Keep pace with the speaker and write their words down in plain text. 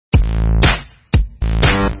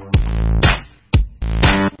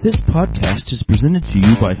This podcast is presented to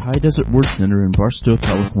you by High Desert Word Center in Barstow,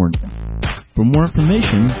 California. For more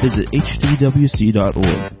information, visit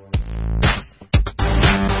hdwc.org.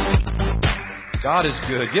 God is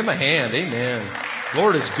good. Give him a hand. Amen.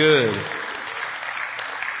 Lord is good.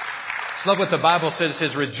 Just love what the Bible says. It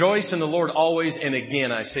says, rejoice in the Lord always, and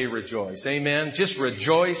again I say rejoice. Amen. Just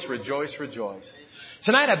rejoice, rejoice, rejoice.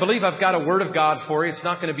 Tonight I believe I've got a word of God for you. It's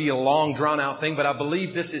not going to be a long, drawn-out thing, but I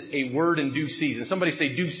believe this is a word in due season. Somebody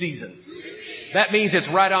say due season. That means it's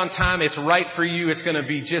right on time. It's right for you. It's going to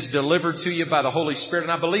be just delivered to you by the Holy Spirit.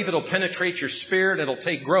 And I believe it'll penetrate your spirit. It'll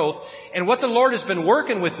take growth. And what the Lord has been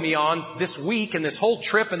working with me on this week and this whole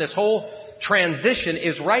trip and this whole transition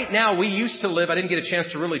is right now we used to live, I didn't get a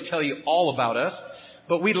chance to really tell you all about us,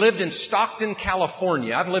 but we lived in Stockton,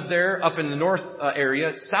 California. I've lived there up in the north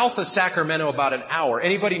area, south of Sacramento, about an hour.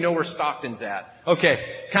 Anybody know where Stockton's at?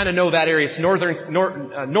 Okay, kind of know that area. It's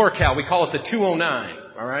NorCal. We call it the 209.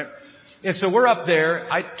 All right. And so we're up there.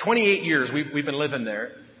 28 years we've been living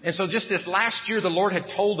there. And so just this last year, the Lord had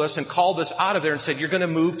told us and called us out of there and said, you're going to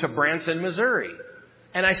move to Branson, Missouri.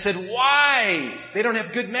 And I said, why? They don't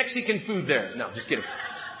have good Mexican food there. No, just kidding.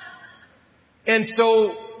 And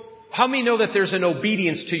so, how many know that there's an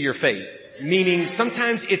obedience to your faith? Meaning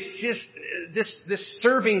sometimes it's just this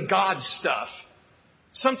serving God stuff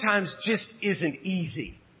sometimes just isn't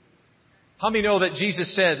easy. How many know that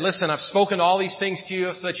Jesus said, listen, I've spoken all these things to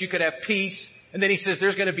you so that you could have peace. And then he says,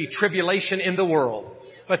 there's going to be tribulation in the world.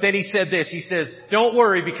 But then he said this, he says, don't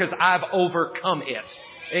worry because I've overcome it.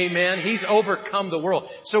 Amen. He's overcome the world.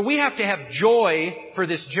 So we have to have joy for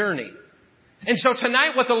this journey. And so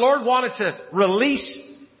tonight what the Lord wanted to release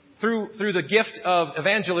through the gift of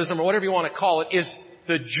evangelism or whatever you want to call it is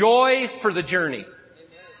the joy for the journey.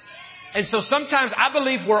 And so sometimes I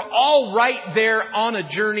believe we're all right there on a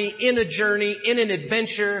journey, in an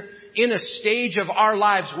adventure, in a stage of our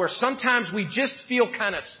lives where sometimes we just feel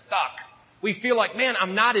kind of stuck. We feel like, man,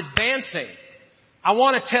 I'm not advancing. I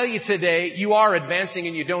want to tell you today, you are advancing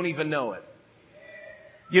and you don't even know it.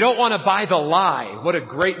 You don't want to buy the lie. What a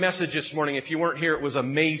great message this morning. If you weren't here, it was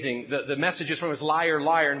amazing. The message this morning was liar,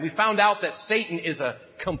 liar. And we found out that Satan is a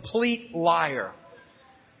complete liar.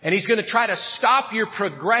 And he's going to try to stop your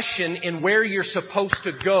progression in where you're supposed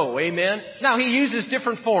to go. Amen? Now, he uses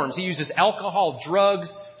different forms. He uses alcohol, drugs,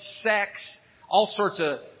 sex, all sorts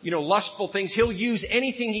of, lustful things. He'll use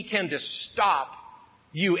anything he can to stop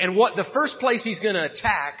you. And the first place he's going to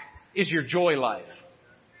attack is your joy life.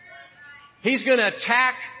 He's going to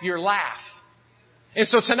attack your laugh. And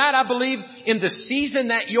so tonight I believe in the season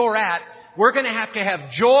that you're at, we're going to have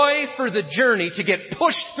joy for the journey to get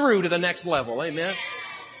pushed through to the next level. Amen?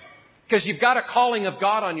 Because you've got a calling of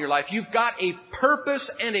God on your life. You've got a purpose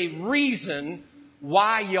and a reason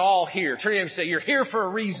why y'all here. Turn to him and say, you're here for a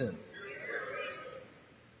reason.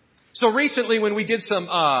 So recently when we did some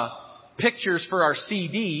pictures for our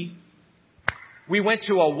CD, we went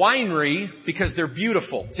to a winery because they're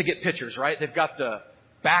beautiful to get pictures, right? They've got the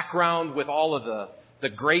background with all of the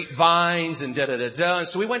grapevines and da-da-da-da. And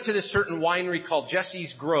so we went to this certain winery called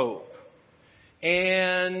Jesse's Grove.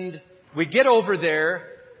 And we get over there,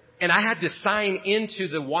 and I had to sign into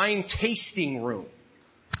the wine tasting room.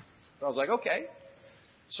 So I was like, okay.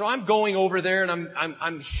 So I'm going over there, and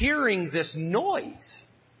I'm hearing this noise.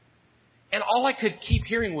 And all I could keep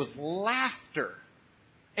hearing was laughter.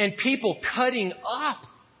 And people cutting up.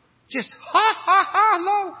 Just ha, ha, ha,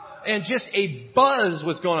 no. And just a buzz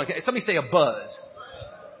was going on. Somebody say a buzz.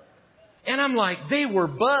 And I'm like, they were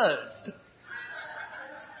buzzed.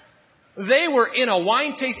 They were in a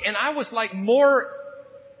wine taste. And I was like more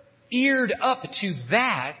eared up to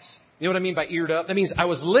that. You know what I mean by eared up? That means I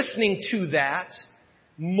was listening to that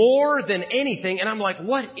more than anything. And I'm like,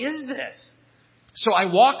 what is this? So I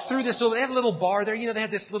walked through this. So they had a little bar there. They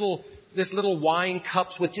had this little wine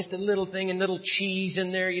cups with just a little thing and little cheese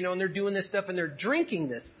in there, and they're doing this stuff and they're drinking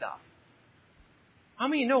this stuff. How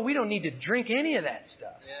many know we don't need to drink any of that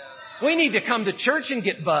stuff? Yeah. We need to come to church and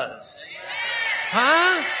get buzzed.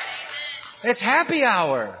 Huh? It's happy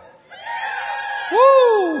hour.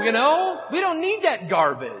 Woo! We don't need that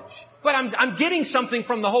garbage. But I'm getting something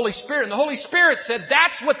from the Holy Spirit. And the Holy Spirit said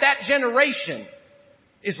that's what that generation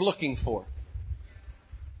is looking for.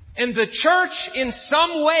 And the church, in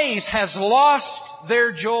some ways, has lost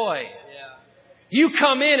their joy. Yeah. You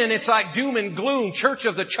come in and it's like doom and gloom, church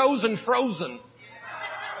of the chosen frozen.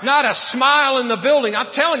 Not a smile in the building.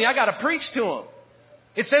 I'm telling you, I got to preach to them.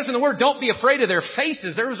 It says in the Word, don't be afraid of their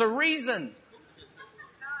faces. There's a reason.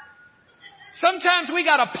 Sometimes we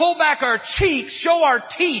got to pull back our cheeks, show our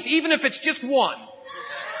teeth, even if it's just one.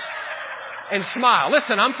 And smile.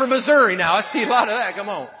 Listen, I'm from Missouri now. I see a lot of that. Come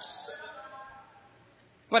on.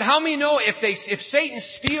 But how many know if Satan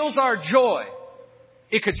steals our joy,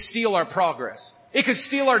 it could steal our progress. It could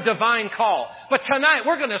steal our divine call. But tonight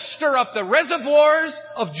we're going to stir up the reservoirs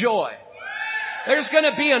of joy. There's going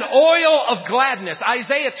to be an oil of gladness.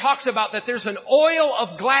 Isaiah talks about that there's an oil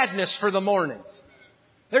of gladness for the morning.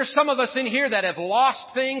 There's some of us in here that have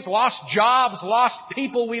lost things, lost jobs, lost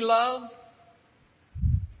people we love.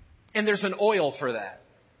 And there's an oil for that.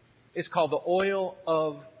 It's called the oil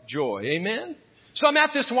of joy. Amen? So I'm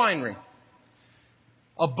at this winery.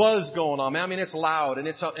 A buzz going on, man. I mean, it's loud. And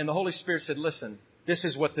the Holy Spirit said, listen, this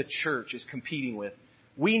is what the church is competing with.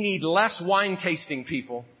 We need less wine tasting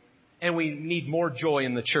people, and we need more joy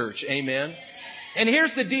in the church. Amen? And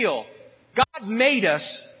here's the deal. God made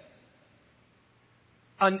us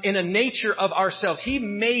in a nature of ourselves. He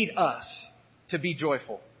made us to be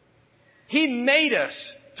joyful. He made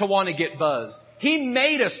us to want to get buzzed. He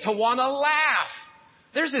made us to want to laugh.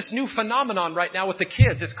 There's this new phenomenon right now with the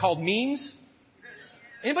kids. It's called memes.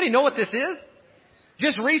 Anybody know what this is?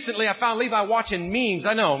 Just recently I found Levi watching memes.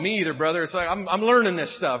 I know, me either, brother. It's like I'm learning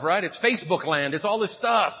this stuff, right? It's Facebook land. It's all this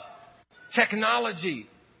stuff. Technology.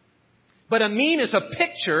 But a meme is a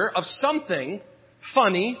picture of something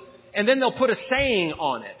funny, and then they'll put a saying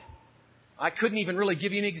on it. I couldn't even really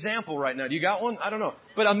give you an example right now. Do you got one? I don't know.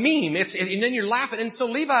 But a meme, and then you're laughing. And so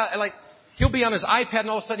Levi, he'll be on his iPad and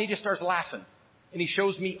all of a sudden he just starts laughing. And he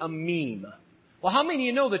shows me a meme. Well, how many of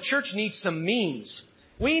you know the church needs some memes?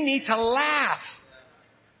 We need to laugh.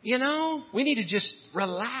 You know, we need to just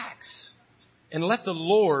relax and let the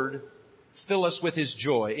Lord fill us with His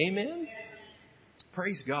joy. Amen?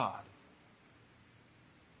 Praise God.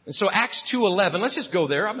 And so Acts 2:11, let's just go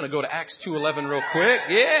there. I'm going to go to Acts 2:11 real quick.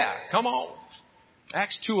 Yeah, come on.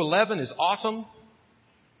 Acts 2:11 is awesome.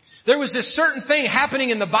 There was this certain thing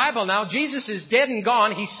happening in the Bible now. Jesus is dead and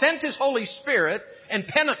gone. He sent His Holy Spirit and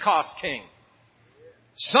Pentecost came.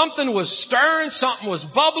 Something was stirring, something was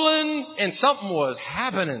bubbling, and something was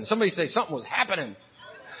happening. Somebody say something was happening.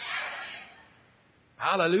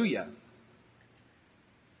 Hallelujah.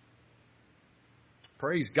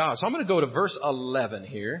 Praise God. So I'm going to go to verse 11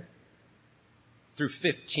 here through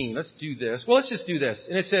 15. Let's do this. Well, let's just do this.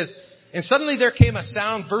 And it says, and suddenly there came a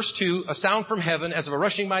sound, verse 2, a sound from heaven as of a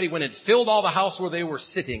rushing mighty wind. It filled all the house where they were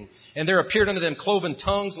sitting. And there appeared unto them cloven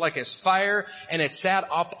tongues like as fire, and it sat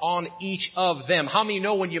up on each of them. How many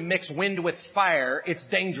know when you mix wind with fire, it's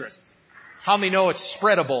dangerous? How many know it's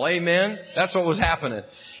spreadable? Amen? That's what was happening.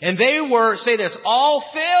 And they were, say this, all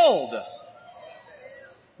filled.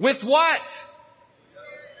 With what?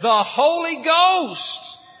 The Holy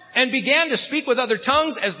Ghost. And began to speak with other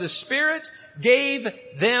tongues as the Spirit gave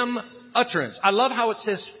them utterance. I love how it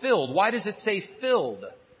says filled. Why does it say filled?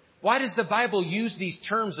 Why does the Bible use these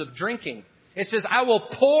terms of drinking? It says, I will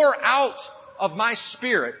pour out of my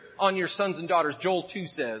Spirit on your sons and daughters. Joel 2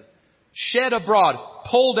 says, shed abroad,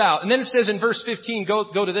 pulled out. And then it says in verse 15,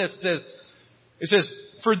 go to this. It says,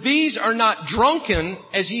 for these are not drunken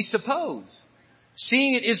as ye suppose,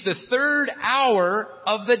 seeing it is the third hour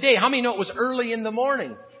of the day. How many know it was early in the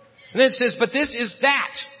morning? And then it says, but this is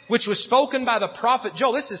that which was spoken by the prophet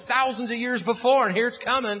Joel. This is thousands of years before, and here it's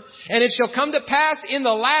coming. And it shall come to pass in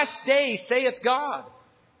the last day, saith God,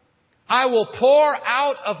 I will pour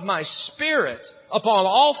out of my Spirit upon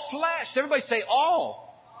all flesh. Everybody say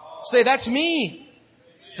all. Say, that's me.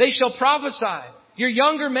 They shall prophesy. Your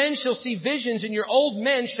younger men shall see visions, and your old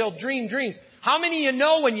men shall dream dreams. How many of you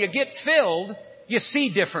know when you get filled, you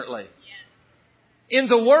see differently? In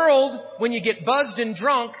the world, when you get buzzed and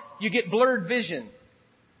drunk, you get blurred vision.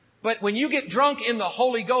 But when you get drunk in the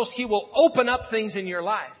Holy Ghost, He will open up things in your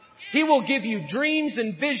life. He will give you dreams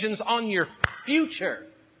and visions on your future.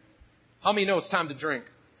 How many know it's time to drink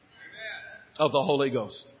of the Holy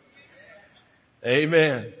Ghost?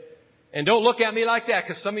 Amen. And don't look at me like that,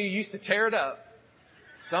 because some of you used to tear it up.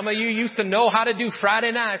 Some of you used to know how to do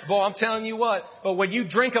Friday nights. Boy, I'm telling you what. But when you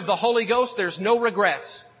drink of the Holy Ghost, there's no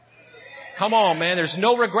regrets. Come on, man. There's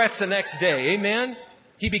no regrets the next day. Amen.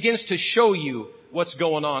 He begins to show you what's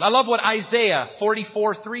going on. I love what Isaiah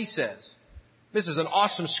 44:3 says. This is an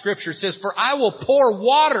awesome scripture. It says, for I will pour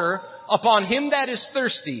water upon him that is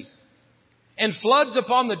thirsty, and floods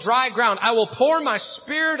upon the dry ground. I will pour my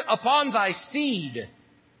Spirit upon thy seed,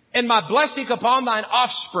 and my blessing upon thine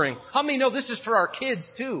offspring. How many know this is for our kids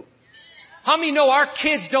too? How many know our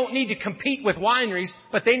kids don't need to compete with wineries,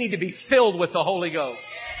 but they need to be filled with the Holy Ghost?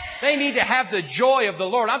 They need to have the joy of the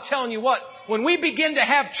Lord. I'm telling you what, when we begin to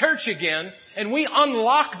have church again, and we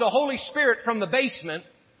unlock the Holy Spirit from the basement,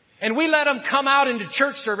 and we let Him come out into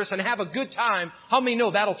church service and have a good time, how many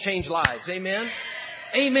know that'll change lives? Amen?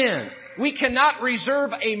 Amen. We cannot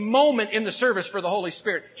reserve a moment in the service for the Holy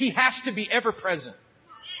Spirit. He has to be ever present.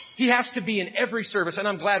 He has to be in every service, and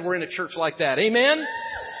I'm glad we're in a church like that. Amen?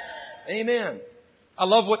 Amen. I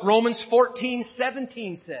love what Romans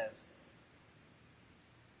 14:17 says.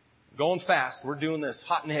 Going fast. We're doing this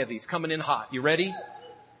hot and heavy. It's coming in hot. You ready?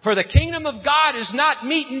 For the kingdom of God is not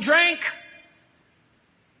meat and drink.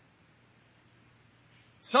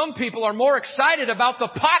 Some people are more excited about the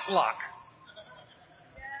potluck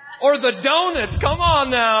or the donuts. Come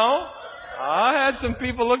on now. I had some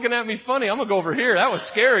people looking at me funny. I'm going to go over here. That was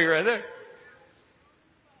scary right there.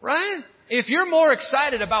 Right? If you're more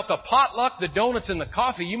excited about the potluck, the donuts, and the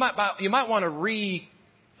coffee, you might want to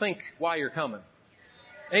rethink why you're coming.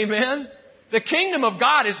 Amen? The kingdom of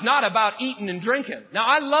God is not about eating and drinking. Now,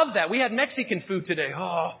 I love that. We had Mexican food today.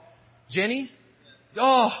 Oh, Jenny's?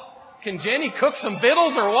 Oh, can Jenny cook some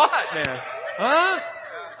vittles or what, man? Huh?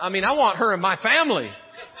 I mean, I want her in my family.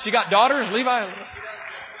 She got daughters, Levi.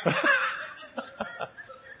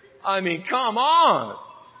 I mean, come on.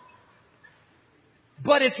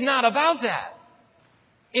 But it's not about that.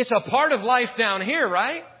 It's a part of life down here,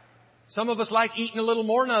 right? Some of us like eating a little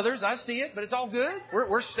more than others. I see it, but it's all good.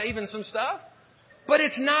 We're saving some stuff. But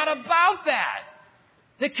it's not about that.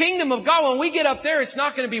 The kingdom of God, when we get up there, it's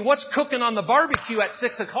not going to be what's cooking on the barbecue at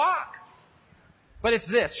 6 o'clock. But it's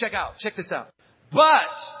this. Check this out.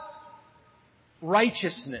 But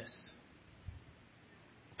righteousness.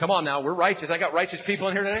 Come on now. We're righteous. I got righteous people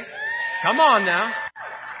in here today. Come on now.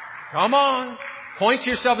 Come on. Point to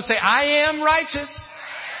yourself and say, I am righteous.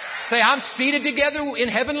 Say, I'm seated together in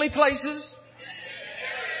heavenly places.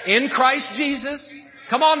 In Christ Jesus.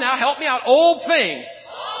 Come on now. Help me out. Old things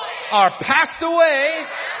are passed away.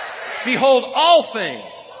 Behold, all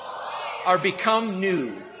things are become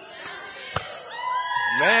new.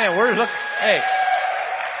 Man, hey,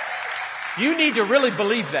 you need to really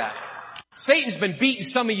believe that. Satan's been beating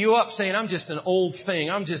some of you up saying, I'm just an old thing.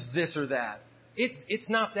 I'm just this or that. It's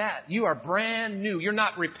not that. You are brand new. You're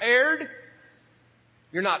not repaired.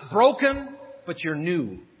 You're not broken, but you're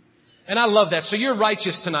new. And I love that. So you're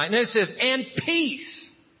righteous tonight. And then it says, and peace.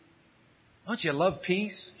 Don't you love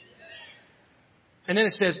peace? And then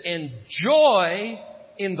it says, and joy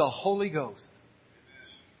in the Holy Ghost.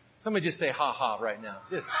 Somebody just say, ha ha, right now.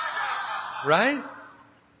 Right?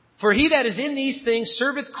 For he that is in these things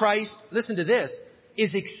serveth Christ, listen to this,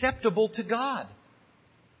 is acceptable to God.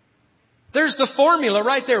 There's the formula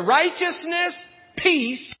right there. Righteousness,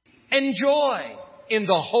 peace, and joy in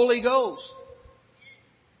the Holy Ghost.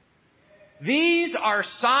 These are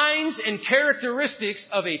signs and characteristics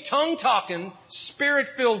of a tongue-talking,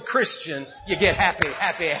 spirit-filled Christian. You get happy,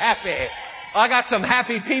 happy, happy. I got some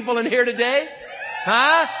happy people in here today.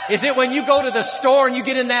 Huh? Is it when you go to the store and you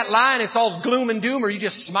get in that line, it's all gloom and doom, or you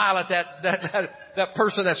just smile at that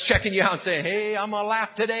person that's checking you out and saying, hey, I'm going to laugh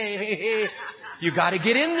today. Hey, hey. You got to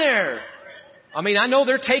get in there. I mean, I know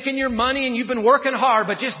they're taking your money and you've been working hard,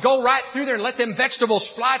 but just go right through there and let them vegetables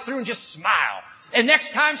fly through and just smile. And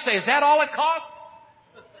next time say, is that all it cost?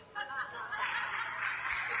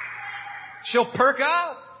 She'll perk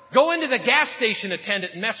up. Go into the gas station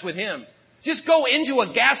attendant and mess with him. Just go into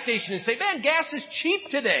a gas station and say, man, gas is cheap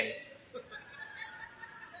today.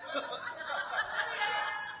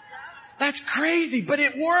 That's crazy, but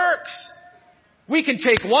it works. We can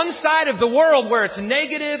take one side of the world where it's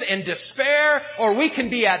negative and despair, or we can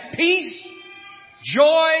be at peace,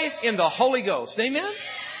 joy in the Holy Ghost. Amen?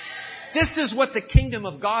 This is what the kingdom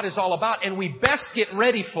of God is all about, and we best get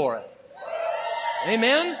ready for it.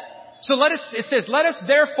 Amen? So it says, let us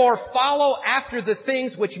therefore follow after the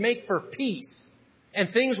things which make for peace, and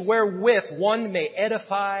things wherewith one may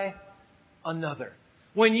edify another.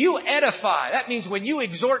 When you edify, that means when you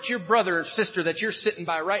exhort your brother or sister that you're sitting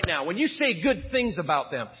by right now, when you say good things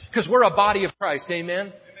about them, because we're a body of Christ,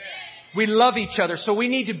 amen? We love each other, so we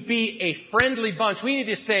need to be a friendly bunch. We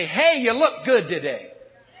need to say, hey, you look good today.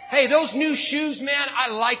 Hey, those new shoes, man,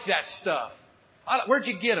 I like that stuff. Where'd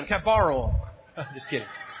you get them? Can I borrow them? Just kidding.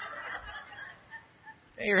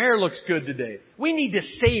 Hey, your hair looks good today. We need to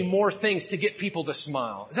say more things to get people to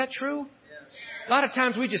smile. Is that true? A lot of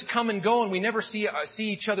times we just come and go and we never see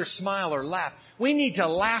each other smile or laugh. We need to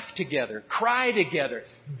laugh together, cry together,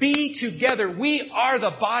 be together. We are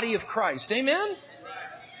the body of Christ. Amen?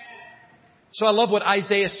 So I love what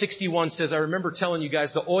Isaiah 61 says. I remember telling you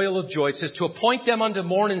guys the oil of joy. It says, to appoint them unto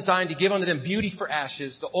mourning in Zion, to give unto them beauty for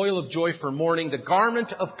ashes, the oil of joy for mourning, the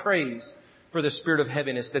garment of praise for the spirit of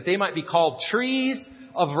heaviness, that they might be called trees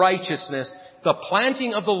of righteousness, the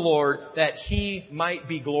planting of the Lord, that He might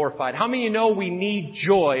be glorified. How many of you know we need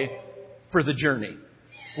joy for the journey?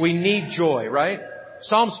 We need joy, right?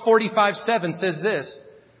 Psalms 45:7 says this,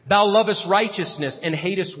 Thou lovest righteousness and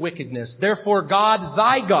hatest wickedness. Therefore God,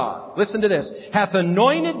 thy God, listen to this, hath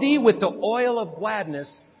anointed thee with the oil of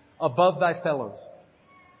gladness above thy fellows.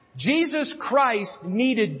 Jesus Christ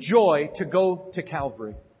needed joy to go to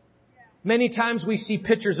Calvary. Many times we see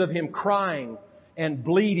pictures of Him crying and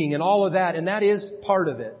bleeding and all of that, and that is part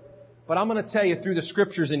of it. But I'm going to tell you through the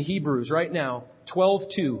Scriptures in Hebrews right now,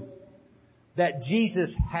 12:2, that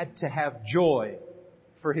Jesus had to have joy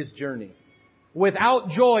for His journey. Without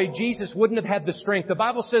joy, Jesus wouldn't have had the strength. The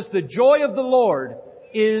Bible says the joy of the Lord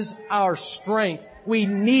is our strength. We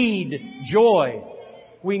need joy.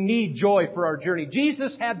 We need joy for our journey.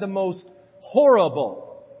 Jesus had the most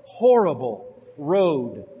horrible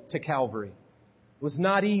road to Calvary. It was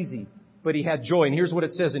not easy, but He had joy. And here's what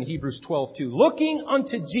it says in Hebrews 12:2. Looking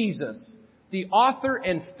unto Jesus, the author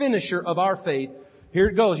and finisher of our faith. Here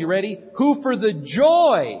it goes. You ready? Who for the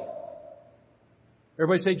joy,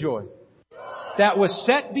 everybody say joy, that was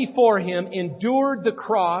set before Him, endured the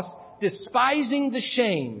cross, despising the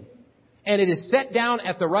shame, and it is set down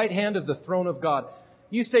at the right hand of the throne of God.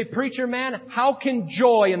 You say, preacher man, how can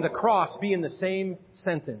joy and the cross be in the same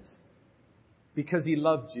sentence? Because He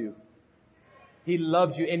loved you. He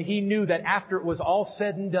loved you, and He knew that after it was all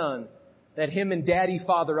said and done, that Him and Daddy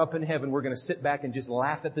Father up in heaven were going to sit back and just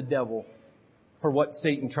laugh at the devil for what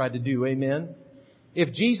Satan tried to do. Amen?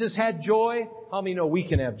 If Jesus had joy, how many know we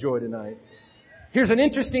can have joy tonight? Here's an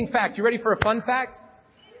interesting fact. You ready for a fun fact?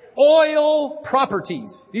 Oil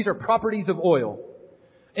properties. These are properties of oil.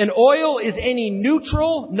 An oil is any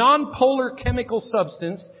neutral, non-polar chemical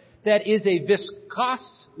substance that is a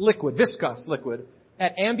viscous liquid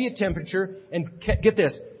at ambient temperature, and get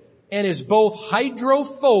this, and is both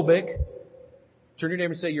hydrophobic. Turn your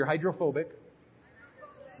neighbor and say, you're hydrophobic.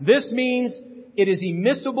 This means it is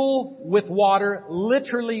immiscible with water,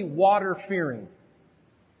 literally water-fearing.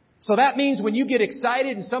 So that means when you get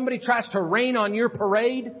excited and somebody tries to rain on your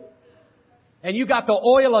parade, and you got the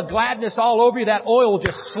oil of gladness all over you, that oil will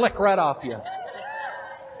just slick right off you.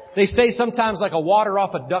 They say sometimes like a water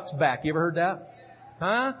off a duck's back. You ever heard that?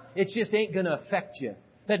 Huh? It just ain't going to affect you.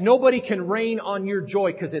 That nobody can rain on your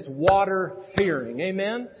joy because it's water-fearing.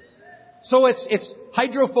 Amen? So it's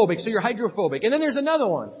hydrophobic. So you're hydrophobic. And then there's another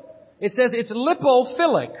one. It says it's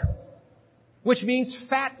lipophilic, which means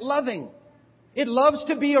fat-loving. It loves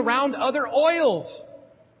to be around other oils.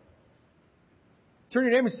 Turn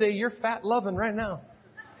your neighbor and say, you're fat-loving right now.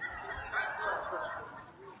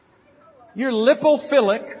 You're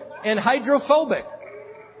lipophilic and hydrophobic.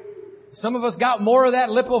 Some of us got more of that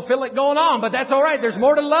lipophilic going on, but that's all right. There's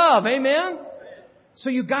more to love. Amen? So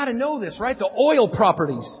you got to know this, right? The oil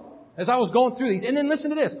properties. As I was going through these. And then listen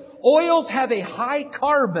to this. Oils have a high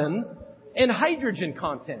carbon and hydrogen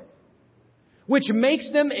content, which makes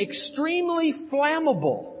them extremely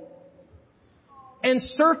flammable and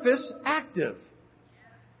surface active.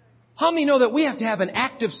 How many know that we have to have an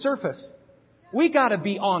active surface? We got to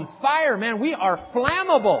be on fire, man. We are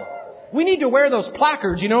flammable. We need to wear those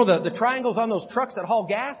placards, you know, the triangles on those trucks that haul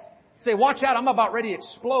gas. Say, watch out, I'm about ready to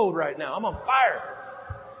explode right now. I'm on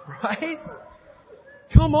fire. Right?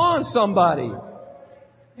 Come on, somebody.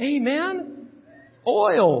 Amen?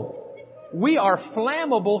 Oil. We are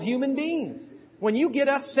flammable human beings. When you get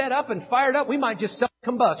us set up and fired up, we might just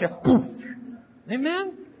self-combust.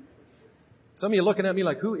 Amen? Some of you looking at me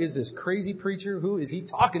like, who is this crazy preacher? Who is he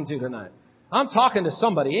talking to tonight? I'm talking to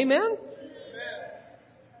somebody. Amen?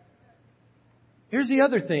 Here's the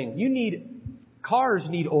other thing. Cars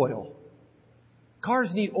need oil.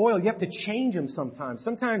 Cars need oil. You have to change them sometimes.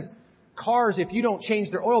 Sometimes cars, if you don't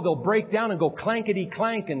change their oil, they'll break down and go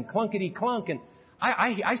clankety-clank and clunkety-clunk. And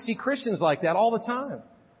I see Christians like that all the time.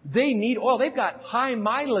 They need oil. They've got high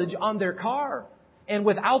mileage on their car. And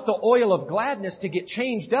without the oil of gladness to get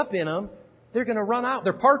changed up in them, they're going to run out.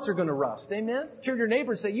 Their parts are going to rust. Amen? Turn to your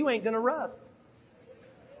neighbor and say, you ain't going to rust.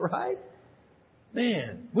 Right?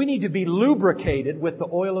 Man, we need to be lubricated with the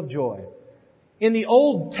oil of joy. In the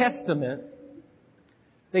Old Testament,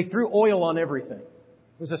 they threw oil on everything.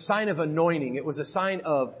 It was a sign of anointing. It was a sign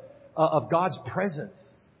of God's presence.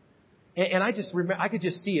 And I just remember, I could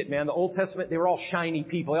just see it, man. The Old Testament, they were all shiny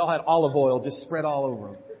people. They all had olive oil just spread all over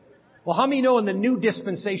them. Well, how many know in the new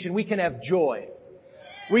dispensation we can have joy?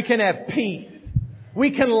 We can have peace.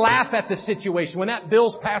 We can laugh at the situation. When that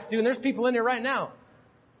bill's past due, and there's people in there right now.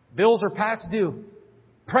 Bills are past due.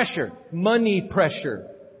 Pressure. Money pressure.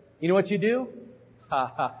 You know what you do?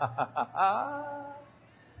 Ha, ha, ha, ha, ha, ha.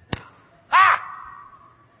 Ha!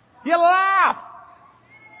 You laugh.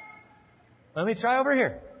 Let me try over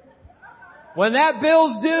here. When that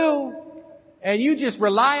bill's due, and you just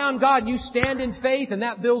rely on God, and you stand in faith, and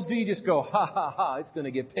that bill's due, you just go, ha, ha, ha, it's going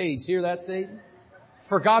to get paid. Hear that, Satan?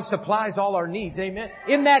 For God supplies all our needs. Amen.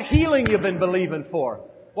 In that healing you've been believing for.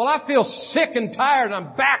 Well, I feel sick and tired. My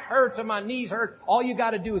back hurts and my knees hurt. All you got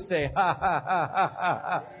to do is say, ha, ha, ha, ha, ha,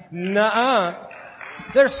 ha. Nuh-uh.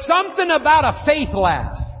 There's something about a faith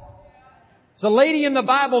laugh. There's a lady in the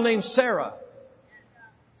Bible named Sarah.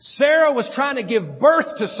 Sarah was trying to give birth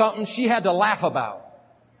to something she had to laugh about.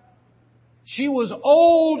 She was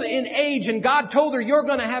old in age and God told her, you're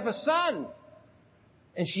going to have a son.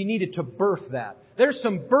 And she needed to birth that. There's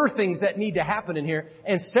some birthings that need to happen in here.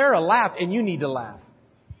 And Sarah laughed, and you need to laugh.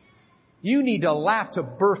 You need to laugh to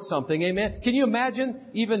birth something. Amen. Can you imagine?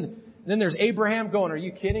 Even then there's Abraham going, are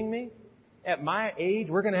you kidding me? At my age,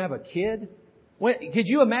 we're going to have a kid? Could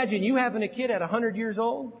you imagine you having a kid at 100 years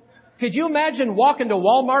old? Could you imagine walking to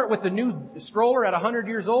Walmart with the new stroller at 100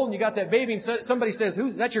 years old and you got that baby and somebody says,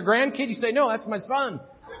 who's that, your grandkid? You say, no, that's my son.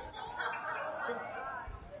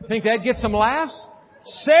 Think that gets some laughs?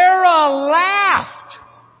 Sarah laughed.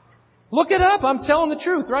 Look it up. I'm telling the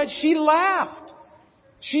truth, right? She laughed.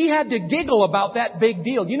 She had to giggle about that big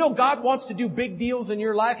deal. You know, God wants to do big deals in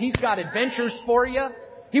your life. He's got adventures for you.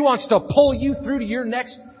 He wants to pull you through to your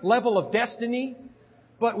next level of destiny.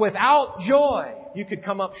 But without joy, you could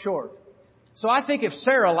come up short. So I think if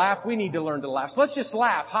Sarah laughed, we need to learn to laugh. So let's just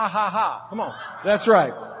laugh. Ha, ha, ha. Come on. That's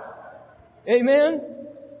right. Amen?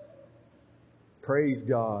 Praise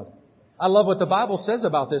God. I love what the Bible says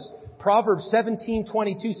about this. Proverbs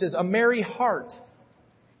 17:22 says, a merry heart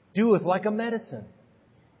doeth like a medicine,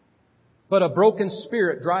 but a broken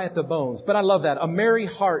spirit drieth the bones. But I love that. A merry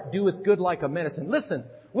heart doeth good like a medicine. Listen,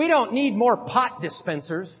 we don't need more pot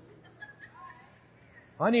dispensers.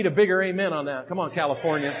 I need a bigger amen on that. Come on,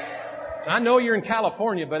 California. I know you're in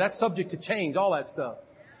California, but that's subject to change, all that stuff.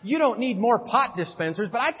 You don't need more pot dispensers,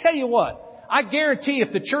 but I tell you what, I guarantee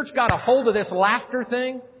if the church got a hold of this laughter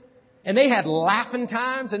thing, and they had laughing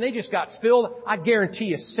times, and they just got filled, I guarantee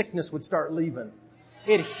you sickness would start leaving.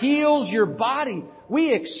 It heals your body. We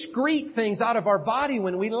excrete things out of our body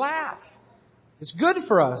when we laugh. It's good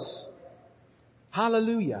for us.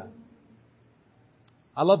 Hallelujah.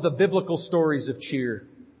 I love the biblical stories of cheer.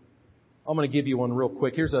 I'm going to give you one real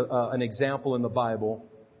quick. Here's an example in the Bible.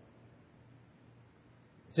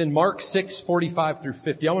 It's in Mark 6:45 through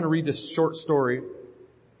 50. I want to read this short story.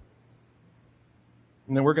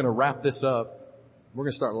 And then we're going to wrap this up. We're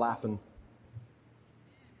going to start laughing.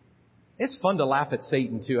 It's fun to laugh at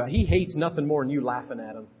Satan too. He hates nothing more than you laughing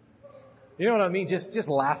at him. You know what I mean? Just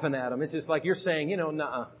laughing at him. It's just like you're saying,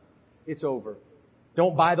 nuh-uh. It's over.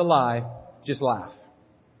 Don't buy the lie. Just laugh.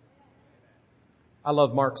 I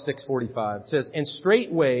love Mark 6:45. It says, and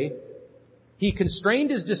straightway he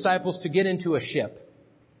constrained his disciples to get into a ship.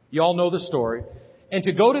 You all know the story. And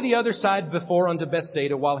to go to the other side before unto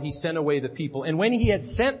Bethsaida while he sent away the people. And when he had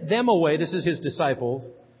sent them away, this is his disciples,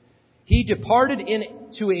 he departed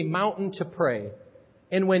into a mountain to pray.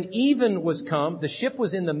 And when even was come, the ship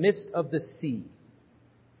was in the midst of the sea.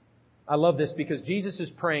 I love this because Jesus is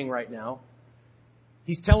praying right now.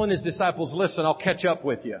 He's telling his disciples, listen, I'll catch up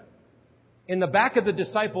with you. In the back of the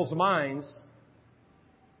disciples' minds,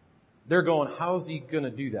 they're going, how's he going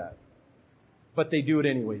to do that? But they do it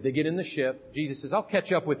anyway. They get in the ship. Jesus says, I'll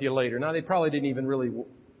catch up with you later. Now, they probably didn't even really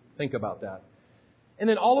think about that. And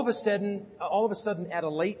then all of a sudden, at a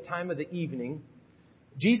late time of the evening,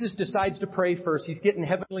 Jesus decides to pray first. He's getting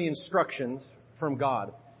heavenly instructions from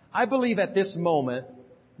God. I believe at this moment,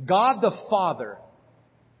 God the Father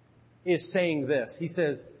is saying this. He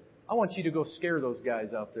says, I want you to go scare those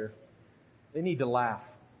guys out there. They need to laugh.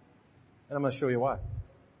 And I'm going to show you why.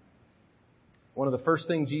 One of the first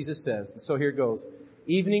things Jesus says. So here it goes.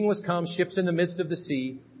 Evening was come, ships in the midst of the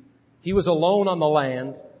sea. He was alone on the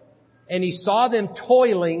land, and he saw them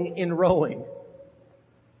toiling in rowing.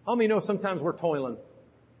 How many know sometimes we're toiling?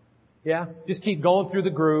 Yeah? Just keep going through the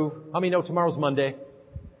groove. How many know tomorrow's Monday?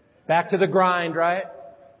 Back to the grind, right?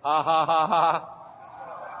 Ha ha ha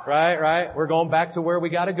ha. Right. We're going back to where we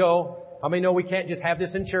gotta go. How many know we can't just have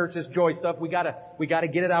this in church, this joy stuff? We gotta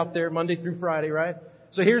get it out there Monday through Friday, right?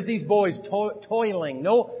 So here's these boys toiling.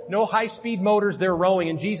 No high-speed motors, they're rowing.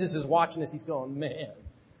 And Jesus is watching this. He's going, man,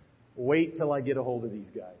 wait till I get a hold of these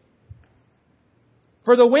guys.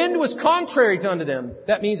 For the wind was contrary unto them.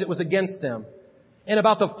 That means it was against them. And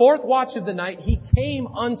about the fourth watch of the night, he came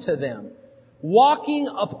unto them, walking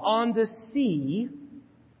upon the sea,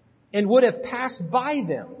 and would have passed by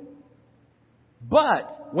them. But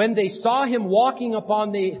when they saw him walking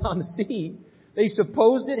on the sea, they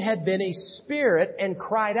supposed it had been a spirit and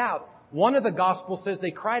cried out. One of the Gospels says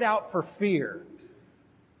they cried out for fear.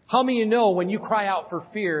 How many of you know when you cry out for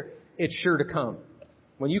fear, it's sure to come?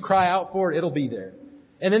 When you cry out for it, it'll be there.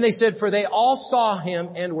 And then they said, for they all saw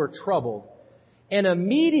him and were troubled. And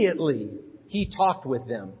immediately He talked with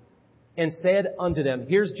them and said unto them,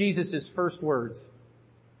 here's Jesus' first words,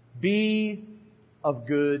 be of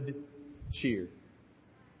good cheer.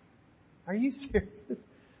 Are you serious?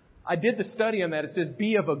 I did the study on that. It says,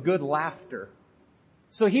 be of a good laughter.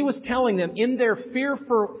 So He was telling them, in their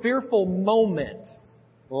fearful moment,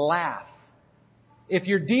 laugh. If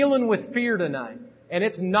you're dealing with fear tonight, and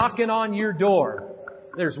it's knocking on your door,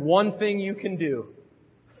 there's one thing you can do.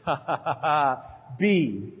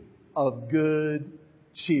 Be of good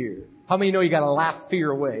cheer. How many know you got to laugh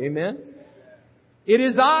fear away? Amen? It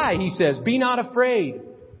is I, He says, be not afraid.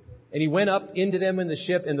 And He went up into them in the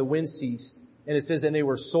ship, and the wind ceased. And it says, and they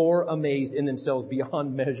were sore amazed in themselves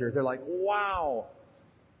beyond measure. They're like, wow,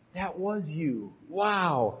 that was you.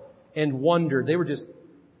 Wow. And wondered. They were just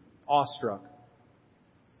awestruck.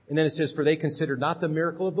 And then it says, for they considered not the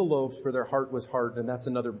miracle of the loaves, for their heart was hardened.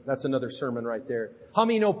 And that's another sermon right there. How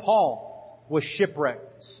many know Paul was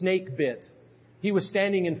shipwrecked, snake bit? He was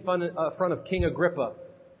standing in front of King Agrippa.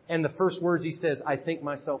 And the first words he says, I think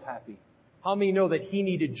myself happy. How many know that he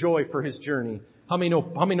needed joy for his journey? How many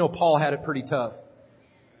know Paul had it pretty tough?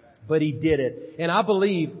 But he did it. And I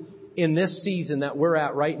believe in this season that we're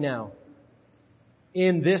at right now,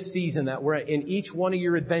 in this season that we're at, in each one of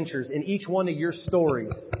your adventures, in each one of your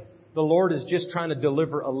stories, the Lord is just trying to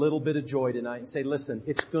deliver a little bit of joy tonight and say, listen,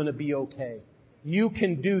 it's going to be okay. You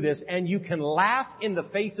can do this, and you can laugh in the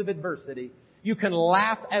face of adversity. You can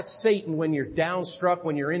laugh at Satan when you're downstruck,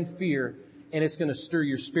 when you're in fear, and it's going to stir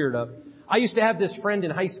your spirit up. I used to have this friend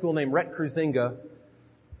in high school named Rhett Kruzinga,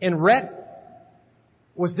 and Rhett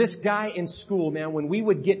was this guy in school, man, when we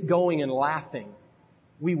would get going and laughing,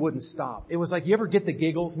 we wouldn't stop. It was like, you ever get the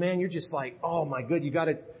giggles, man? You're just like, oh my good, you got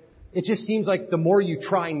to... It just seems like the more you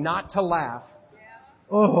try not to laugh,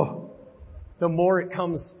 the more it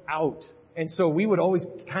comes out. And so we would always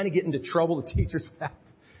kind of get into trouble. The teachers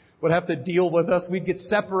would have to deal with us. We'd get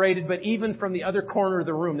separated, but even from the other corner of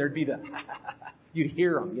the room, there'd be the, you'd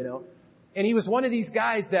hear them, you know. And he was one of these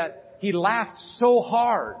guys that he laughed so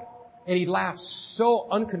hard and he laughed so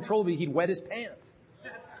uncontrollably, he'd wet his pants.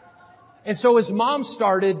 And so his mom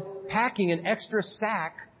started packing an extra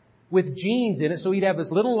sack with jeans in it, so he'd have his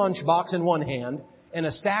little lunchbox in one hand and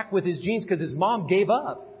a sack with his jeans because his mom gave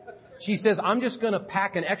up. She says, I'm just going to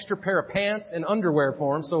pack an extra pair of pants and underwear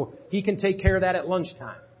for him so he can take care of that at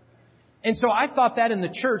lunchtime. And so I thought that in the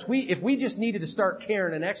church, if we just needed to start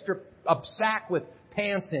carrying a sack with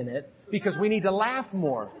pants in it because we need to laugh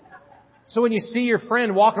more. So when you see your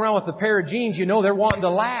friend walking around with a pair of jeans, you know they're wanting to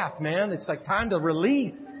laugh, man. It's like time to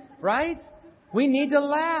release, right? We need to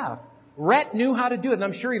laugh. Rhett knew how to do it, and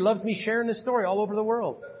I'm sure he loves me sharing this story all over the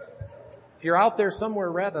world. If you're out there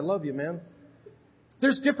somewhere, Rhett, I love you, man.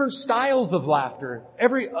 There's different styles of laughter.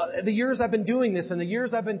 The years I've been doing this and the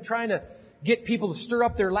years I've been trying to get people to stir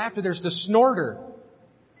up their laughter, there's the snorter.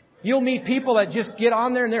 You'll meet people that just get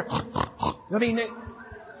on there and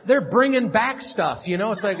they're bringing back stuff, you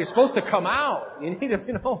know. It's like it's supposed to come out. You need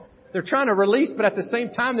to, they're trying to release, but at the same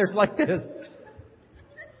time, there's like this.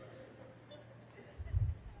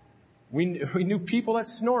 We knew people that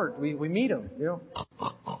snort. We meet them, you know.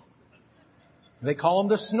 They call them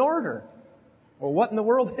the snorter. Well, what in the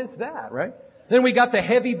world is that, right? Then we got the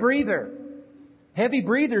heavy breather. Heavy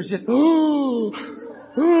breathers just, you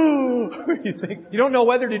think, you don't know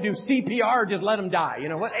whether to do CPR or just let them die. You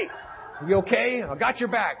know what? Hey, are you okay? I got your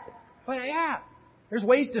back. But yeah, there's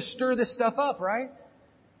ways to stir this stuff up, right?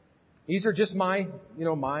 These are just my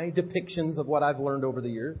depictions of what I've learned over the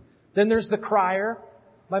years. Then there's the crier.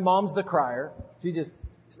 My mom's the crier. She just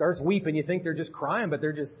starts weeping. You think they're just crying, but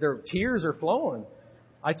their tears are flowing.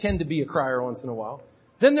 I tend to be a crier once in a while.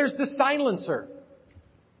 Then there's the silencer.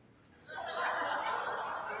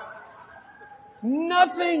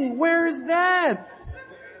 Nothing. Where's that?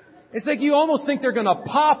 It's like you almost think they're going to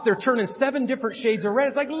pop. They're turning 7 different shades of red.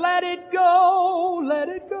 It's like, let it go. Let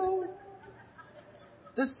it go.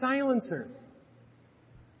 The silencer.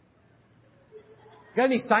 Got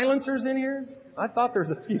any silencers in here? I thought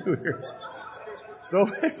there's a few here. So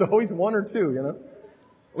it's always one or two, you know.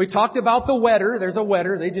 We talked about the wetter. There's a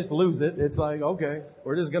wetter. They just lose it. It's like, okay,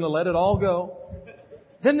 we're just going to let it all go.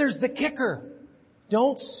 Then there's the kicker.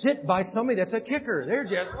 Don't sit by somebody that's a kicker. They're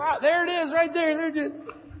just, wow, there it is right there. They're just,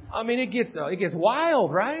 it gets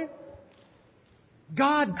wild, right?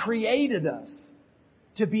 God created us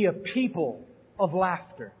to be a people of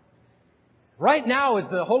laughter. Right now, as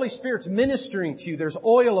the Holy Spirit's ministering to you, there's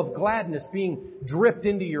oil of gladness being dripped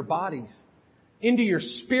into your bodies, into your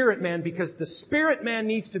spirit man, because the spirit man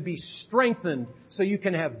needs to be strengthened so you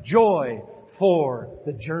can have joy for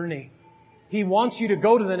the journey. He wants you to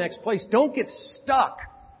go to the next place. Don't get stuck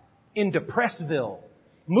in Depressville.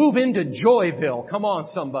 Move into Joyville. Come on,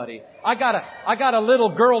 somebody. I got a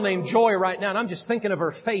little girl named Joy right now, and I'm just thinking of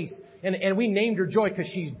her face. And we named her Joy because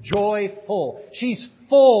she's joyful. She's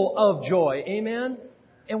full of joy. Amen?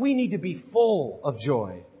 And we need to be full of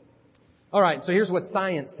joy. All right, so here's what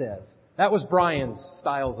science says. That was Brian's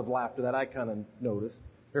styles of laughter that I kind of noticed.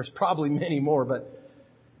 There's probably many more, but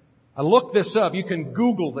I looked this up. You can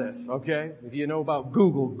Google this, okay? If you know about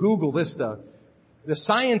Google this stuff. The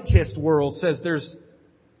scientist world says there's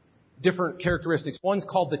different characteristics. One's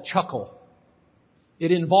called the chuckle.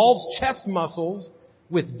 It involves chest muscles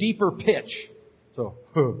with deeper pitch. So,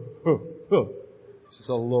 this is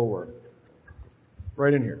a lower.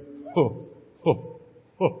 Right in here.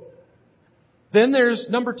 Then there's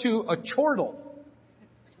number 2, a chortle.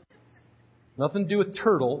 Nothing to do with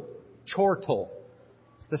turtle. Chortle.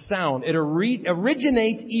 It's the sound. It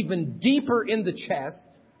originates even deeper in the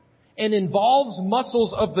chest and involves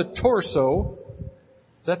muscles of the torso.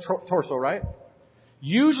 Is that torso, right?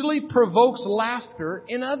 Usually provokes laughter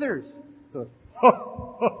in others. So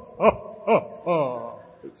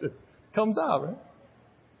it comes out, right?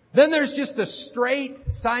 Then there's just the straight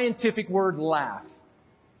scientific word laugh.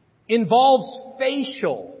 Involves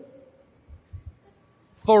facial,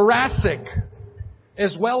 thoracic,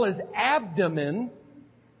 as well as abdomen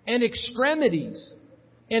and extremities.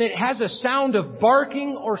 And it has a sound of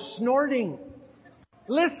barking or snorting.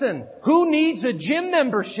 Listen, who needs a gym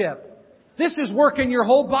membership? This is working your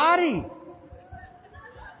whole body.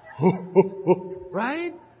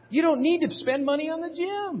 Right? You don't need to spend money on the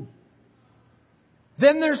gym.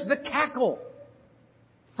 Then there's the cackle.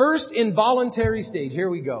 First involuntary stage. Here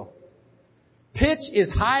we go. Pitch is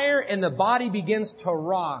higher and the body begins to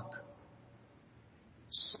rock.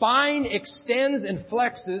 Spine extends and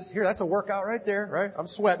flexes. Here, that's a workout right there, right? I'm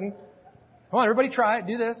sweating. Come on, everybody try it.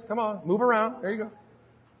 Do this. Come on. Move around. There you go.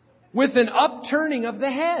 With an upturning of the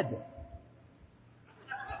head.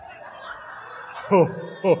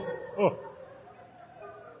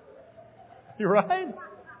 You right?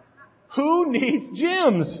 Who needs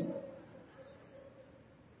gyms?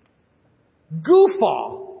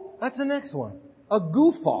 Goof-off. That's the next one. A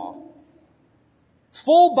goof-off.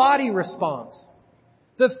 Full body response.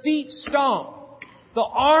 The feet stomp. The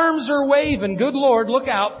arms are waving. Good Lord, look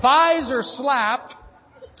out. Thighs are slapped.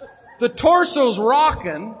 The torso's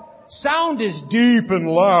rocking. Sound is deep and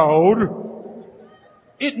loud.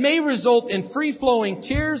 It may result in free-flowing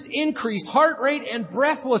tears, increased heart rate, and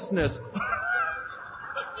breathlessness.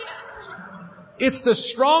 It's the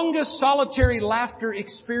strongest solitary laughter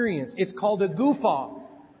experience. It's called a goof-off.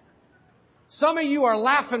 Some of you are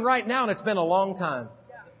laughing right now and it's been a long time.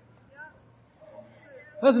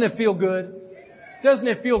 Doesn't it feel good? Doesn't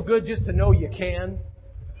it feel good just to know you can?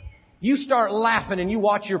 You start laughing and you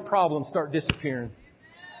watch your problems start disappearing.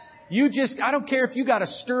 I don't care if you got to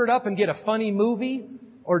stir it up and get a funny movie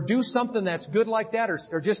or do something that's good like that or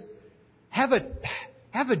just have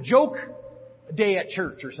a joke day at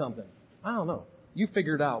church or something. I don't know. You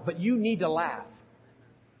figure it out. But you need to laugh.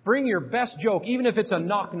 Bring your best joke, even if it's a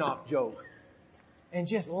knock-knock joke. And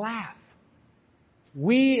just laugh.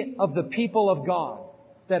 We of the people of God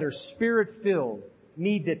that are Spirit-filled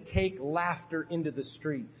need to take laughter into the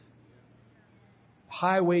streets.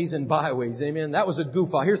 Highways and byways. Amen. That was a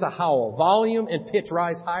goof-off. Here's a howl. Volume and pitch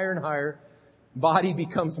rise higher and higher. Body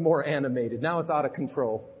becomes more animated. Now it's out of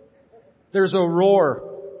control. There's a roar.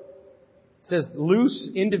 It says loose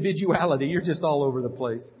individuality. You're just all over the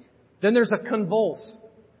place. Then there's a convulse.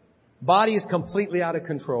 Body is completely out of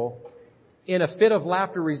control. In a fit of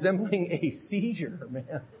laughter resembling a seizure,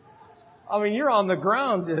 man. I mean, you're on the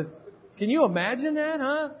ground just... Can you imagine that,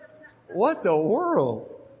 huh? What the world?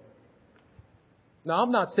 Now,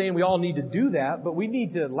 I'm not saying we all need to do that, but we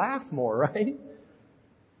need to laugh more, right?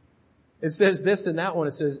 It says this in that one.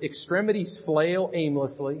 It says, extremities flail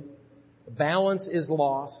aimlessly. Balance is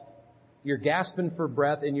lost. You're gasping for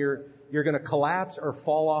breath and you're going to collapse or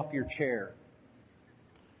fall off your chair.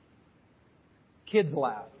 Kids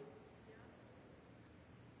laugh.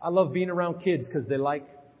 I love being around kids because they like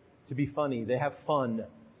to be funny. They have fun.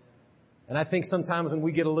 And I think sometimes when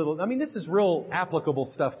we get a little... this is real applicable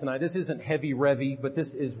stuff tonight. This isn't heavy-revy, but this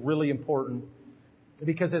is really important.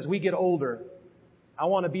 Because as we get older, I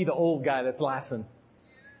want to be the old guy that's laughing.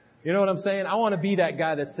 You know what I'm saying? I want to be that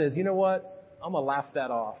guy that says, you know what? I'm going to laugh that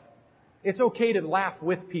off. It's okay to laugh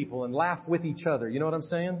with people and laugh with each other. You know what I'm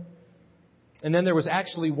saying? And then there was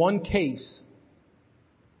actually one case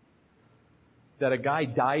that a guy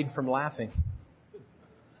died from laughing.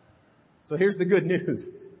 So here's the good news.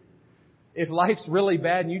 If life's really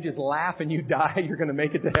bad and you just laugh and you die, you're going to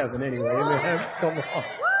make it to heaven anyway. Amen. Come on.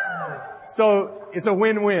 So it's a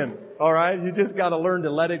win-win, all right? You just got to learn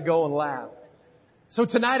to let it go and laugh. So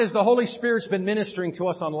tonight, as the Holy Spirit's been ministering to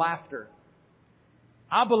us on laughter,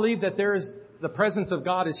 I believe that the presence of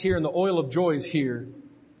God is here and the oil of joy is here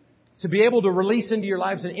to be able to release into your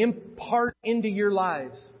lives and impart into your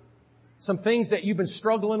lives some things that you've been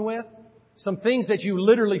struggling with, some things that you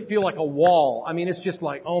literally feel like a wall. I mean, it's just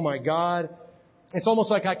like, oh my God. It's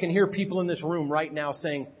almost like I can hear people in this room right now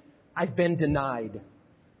saying, I've been denied.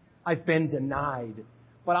 I've been denied.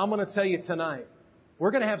 But I'm going to tell you tonight,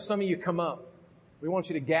 we're going to have some of you come up. We want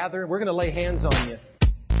you to gather. We're going to lay hands on you.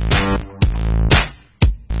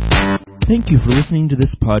 Thank you for listening to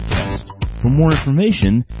this podcast. For more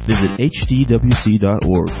information, visit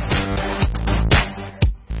hdwc.org.